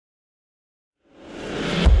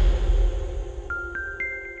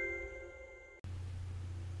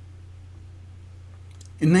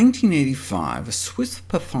In 1985, a Swiss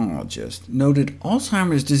pathologist noted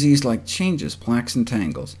Alzheimer's disease-like changes, plaques and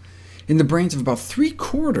tangles, in the brains of about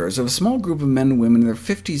 3/4 of a small group of men and women in their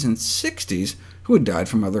 50s and 60s who had died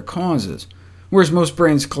from other causes, whereas most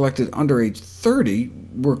brains collected under age 30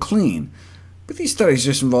 were clean. But these studies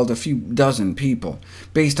just involved a few dozen people.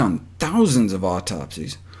 Based on thousands of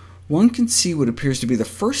autopsies, one can see what appears to be the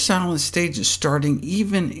first silent stages starting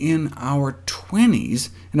even in our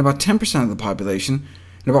 20s, in about 10% of the population,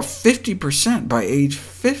 and about 50% by age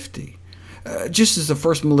 50. Just as the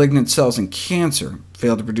first malignant cells in cancer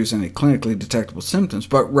fail to produce any clinically detectable symptoms,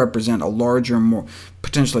 but represent a larger, more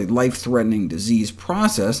potentially life-threatening disease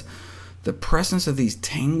process, the presence of these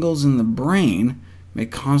tangles in the brain may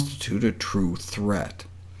constitute a true threat.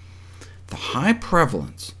 The high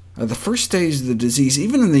prevalence of the first stage of the disease,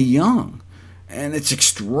 even in the young, and its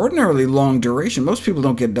extraordinarily long duration — most people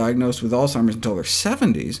don't get diagnosed with Alzheimer's until their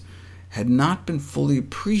 70s, had not been fully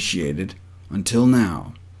appreciated until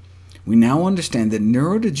now. We now understand that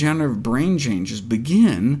neurodegenerative brain changes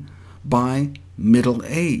begin by middle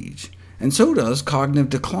age, and so does cognitive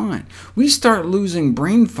decline. We start losing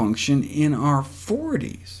brain function in our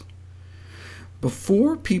 40s.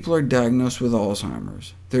 Before people are diagnosed with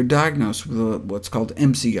Alzheimer's, they're diagnosed with what's called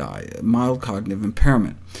MCI, mild cognitive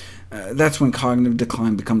impairment. That's when cognitive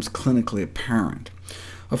decline becomes clinically apparent.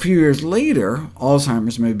 A few years later,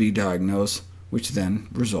 Alzheimer's may be diagnosed, which then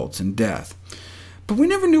results in death. But we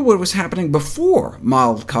never knew what was happening before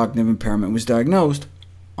mild cognitive impairment was diagnosed,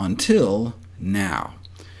 until now.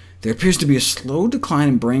 There appears to be a slow decline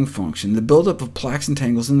in brain function, the buildup of plaques and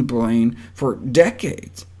tangles in the brain for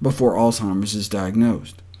decades before Alzheimer's is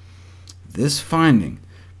diagnosed. This finding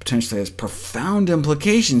potentially has profound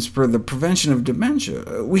implications for the prevention of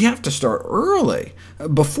dementia. We have to start early,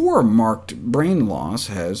 before marked brain loss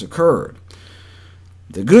has occurred.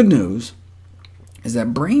 The good news is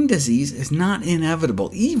that brain disease is not inevitable,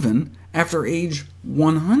 even after age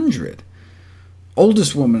 100.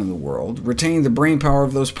 Oldest woman in the world retained the brain power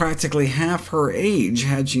of those practically half her age.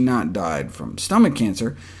 Had she not died from stomach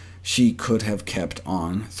cancer, she could have kept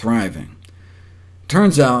on thriving.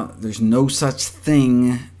 Turns out there's no such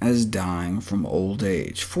thing as dying from old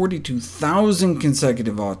age. 42,000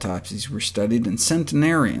 consecutive autopsies were studied, and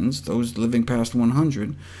centenarians, those living past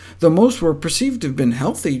 100, though most were perceived to have been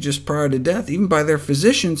healthy just prior to death, even by their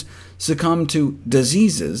physicians, succumbed to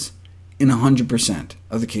diseases in 100%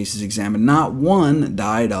 of the cases examined. Not one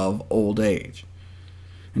died of old age.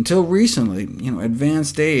 Until recently,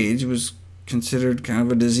 advanced age was considered kind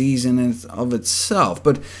of a disease in and of itself,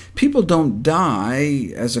 but people don't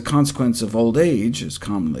die as a consequence of old age, as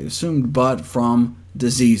commonly assumed, but from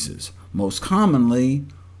diseases, most commonly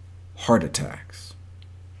heart attacks.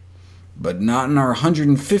 But not in our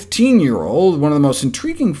 115-year-old. One of the most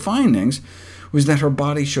intriguing findings was that her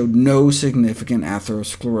body showed no significant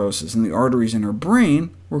atherosclerosis, and the arteries in her brain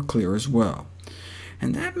were clear as well.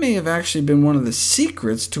 And that may have actually been one of the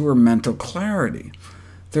secrets to her mental clarity.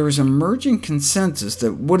 There is emerging consensus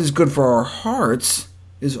that what is good for our hearts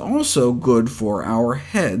is also good for our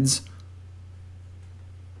heads,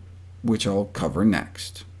 which I'll cover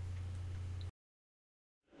next.